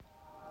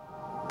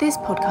This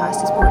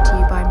podcast is brought to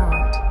you by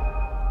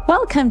Morant.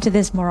 Welcome to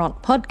this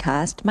Morant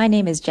podcast. My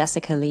name is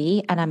Jessica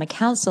Lee, and I'm a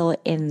counsel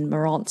in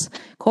Morant's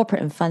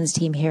corporate and funds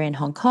team here in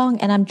Hong Kong.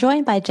 And I'm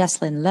joined by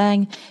Jesslyn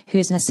Leung, who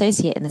is an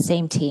associate in the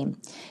same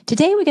team.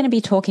 Today, we're going to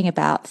be talking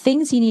about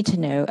things you need to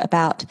know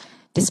about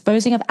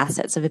disposing of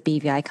assets of a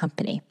BVI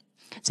company.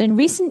 So in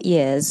recent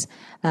years,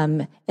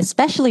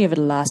 especially over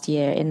the last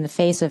year, in the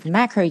face of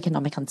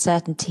macroeconomic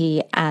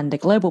uncertainty and a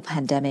global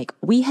pandemic,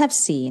 we have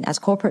seen, as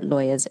corporate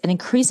lawyers, an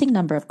increasing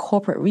number of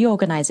corporate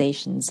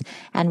reorganisations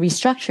and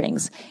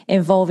restructurings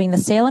involving the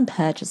sale and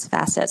purchase of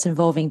assets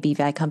involving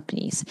BVI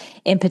companies.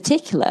 In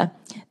particular,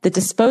 the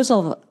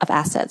disposal of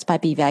assets by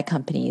BVI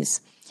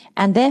companies.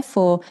 And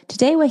therefore,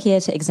 today we're here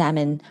to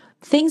examine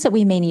things that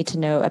we may need to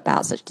know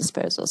about such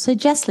disposals. So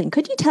Jesslyn,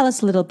 could you tell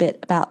us a little bit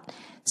about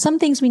some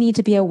things we need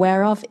to be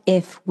aware of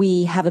if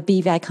we have a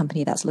BVI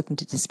company that's looking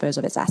to dispose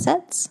of its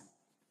assets?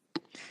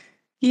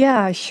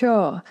 Yeah,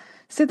 sure.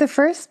 So the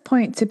first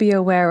point to be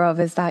aware of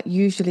is that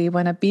usually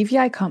when a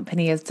BVI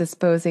company is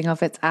disposing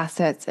of its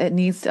assets, it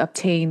needs to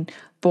obtain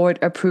board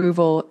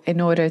approval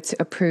in order to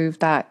approve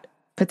that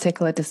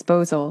particular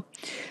disposal.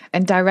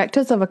 And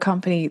directors of a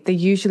company, they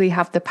usually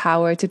have the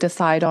power to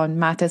decide on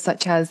matters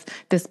such as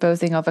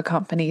disposing of a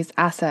company's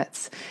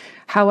assets.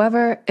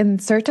 However, in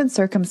certain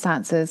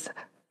circumstances,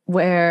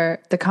 where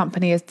the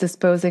company is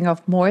disposing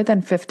of more than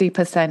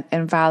 50%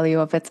 in value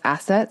of its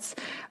assets,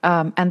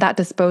 and that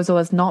disposal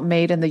is not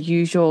made in the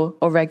usual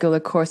or regular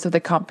course of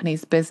the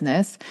company's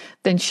business,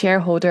 then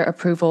shareholder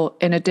approval,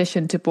 in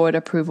addition to board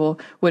approval,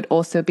 would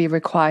also be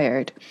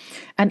required.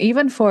 And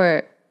even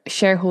for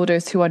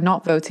shareholders who are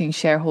not voting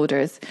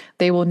shareholders,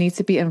 they will need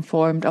to be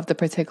informed of the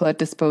particular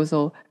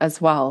disposal as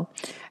well.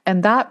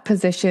 And that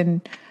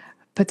position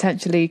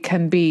potentially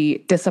can be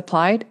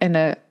disapplied in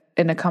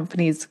a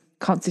company's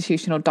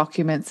constitutional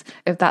documents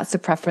if that's the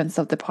preference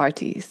of the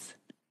parties.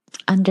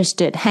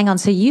 Understood. Hang on.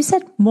 So you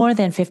said more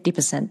than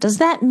 50%. Does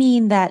that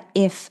mean that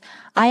if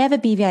I have a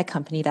BVI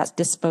company that's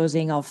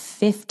disposing of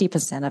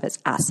 50% of its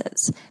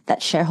assets,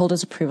 that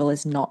shareholders' approval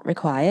is not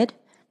required?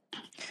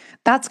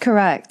 That's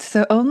correct.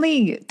 So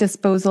only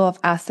disposal of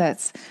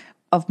assets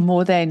of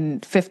more than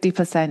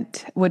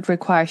 50% would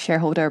require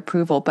shareholder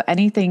approval, but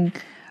anything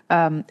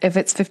if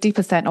it's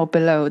 50% or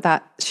below,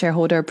 that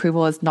shareholder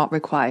approval is not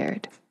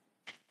required.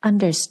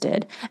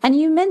 Understood. And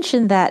you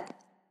mentioned that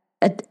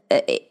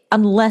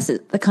unless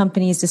the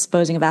company is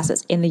disposing of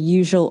assets in the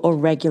usual or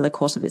regular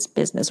course of its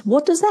business,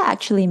 what does that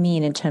actually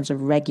mean in terms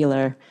of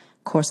regular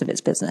course of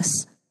its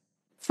business?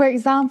 For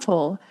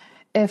example,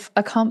 if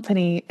a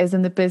company is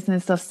in the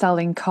business of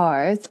selling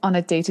cars on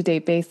a day-to-day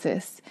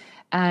basis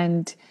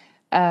and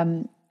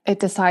it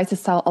decides to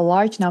sell a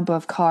large number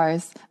of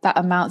cars that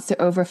amounts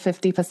to over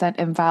 50%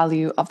 in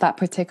value of that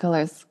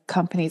particular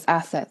company's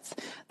assets,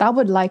 that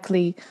would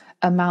likely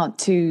amount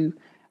to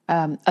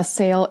a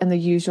sale in the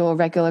usual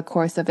regular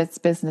course of its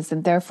business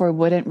and therefore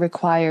wouldn't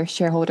require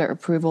shareholder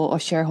approval or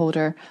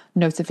shareholder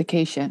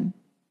notification.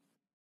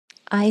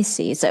 I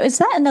see. So is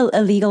that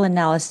a legal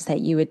analysis that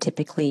you would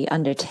typically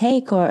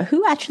undertake, or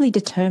who actually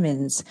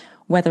determines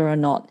whether or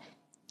not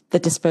the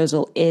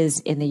disposal is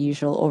in the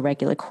usual or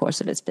regular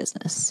course of its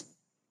business?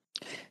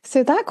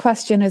 So that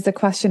question is a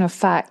question of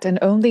fact, and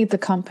only the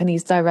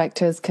company's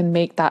directors can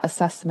make that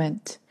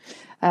assessment.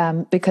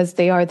 Because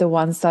they are the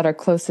ones that are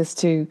closest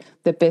to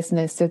the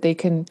business, so they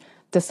can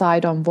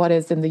decide on what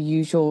is in the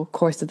usual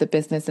course of the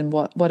business and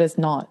what is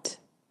not.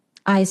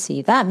 I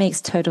see. That makes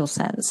total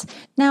sense.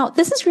 Now,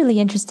 this is really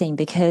interesting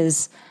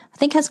because I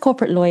think as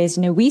corporate lawyers,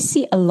 we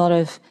see a lot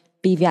of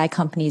BVI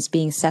companies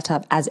being set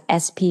up as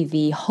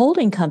SPV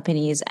holding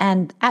companies,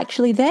 and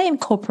actually they're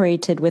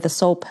incorporated with a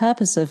sole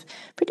purpose of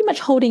pretty much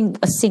holding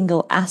a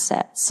single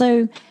asset.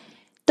 So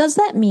does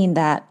that mean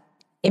that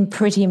in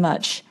pretty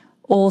much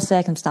all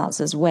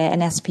circumstances where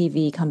an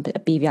SPV company, a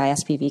BVI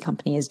SPV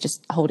company is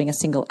just holding a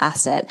single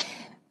asset,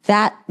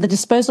 that the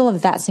disposal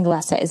of that single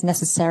asset is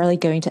necessarily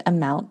going to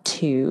amount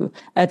to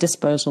a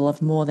disposal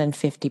of more than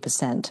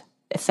 50%,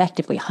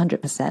 effectively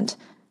 100%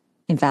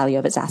 in value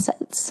of its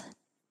assets?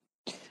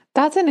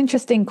 That's an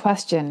interesting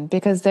question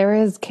because there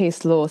is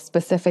case law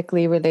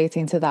specifically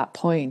relating to that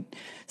point.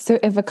 So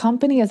if a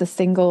company is a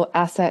single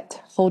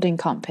asset holding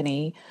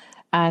company,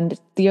 and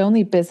the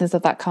only business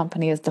of that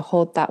company is to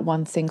hold that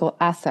one single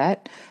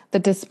asset, the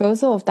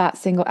disposal of that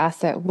single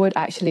asset would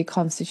actually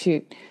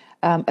constitute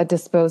a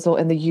disposal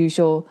in the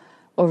usual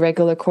or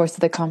regular course of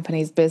the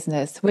company's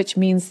business, which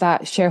means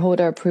that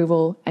shareholder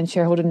approval and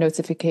shareholder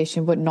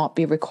notification would not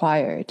be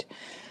required.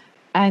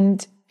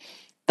 And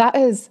that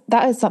is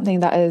something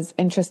that is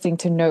interesting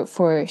to note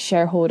for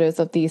shareholders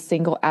of these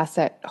single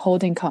asset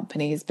holding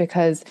companies,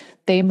 because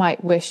they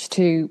might wish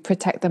to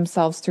protect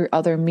themselves through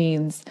other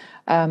means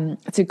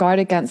to guard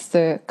against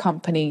the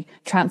company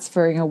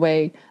transferring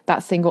away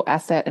that single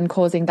asset and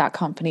causing that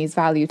company's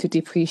value to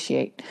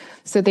depreciate.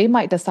 So they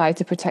might decide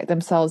to protect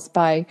themselves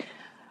by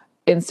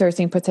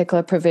inserting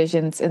particular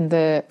provisions in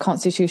the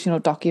constitutional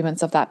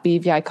documents of that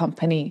BVI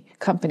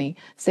company,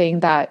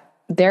 saying that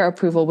their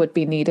approval would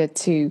be needed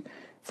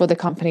for the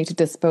company to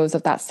dispose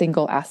of that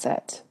single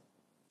asset.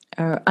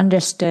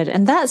 Understood.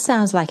 And that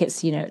sounds like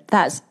it's,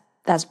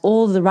 that's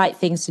all the right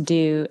things to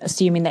do,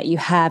 assuming that you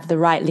have the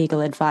right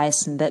legal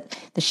advice and that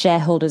the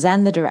shareholders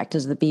and the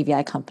directors of the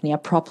BVI company are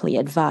properly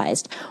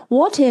advised.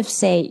 What if,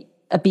 say,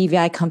 a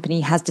BVI company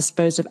has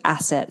disposed of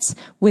assets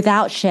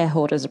without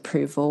shareholders'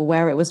 approval,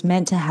 where it was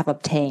meant to have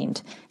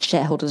obtained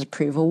shareholders'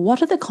 approval?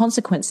 What are the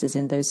consequences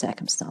in those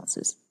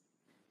circumstances?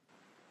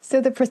 So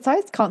the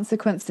precise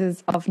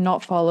consequences of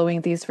not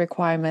following these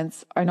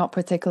requirements are not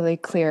particularly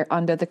clear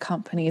under the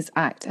Companies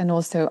Act and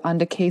also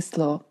under case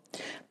law.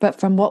 But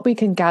from what we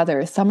can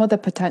gather, some of the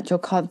potential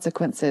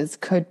consequences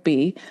could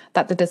be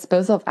that the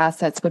disposal of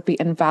assets would be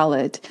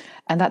invalid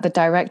and that the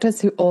directors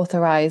who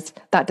authorised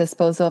that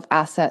disposal of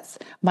assets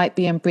might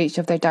be in breach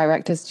of their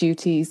directors'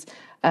 duties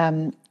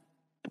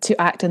to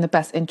act in the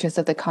best interest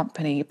of the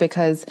company,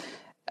 because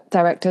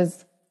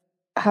directors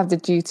have the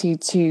duty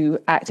to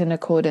act in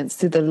accordance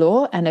to the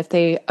law. And if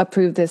they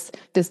approve this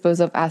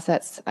disposal of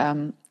assets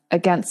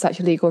against such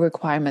legal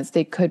requirements,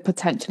 they could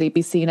potentially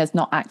be seen as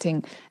not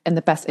acting in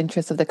the best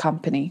interest of the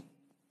company.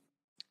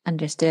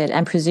 Understood.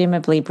 And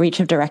presumably breach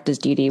of director's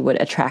duty would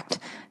attract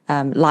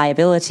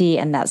liability,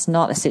 and that's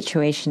not a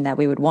situation that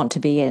we would want to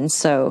be in.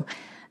 So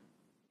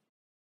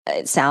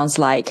it sounds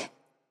like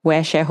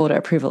where shareholder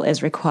approval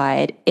is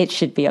required, it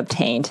should be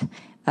obtained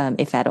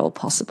if at all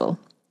possible.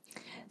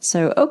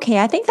 So, okay,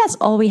 I think that's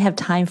all we have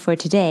time for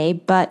today.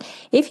 But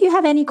if you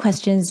have any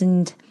questions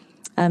and,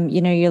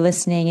 you're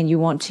listening and you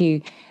want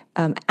to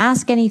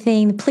ask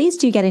anything, please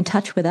do get in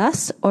touch with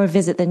us or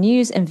visit the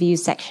news and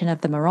views section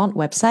of the Marant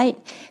website.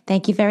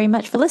 Thank you very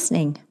much for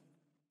listening.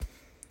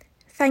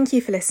 Thank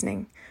you for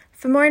listening.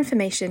 For more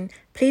information,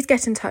 please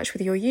get in touch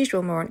with your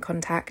usual Marant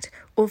contact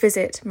or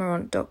visit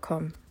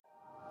marant.com.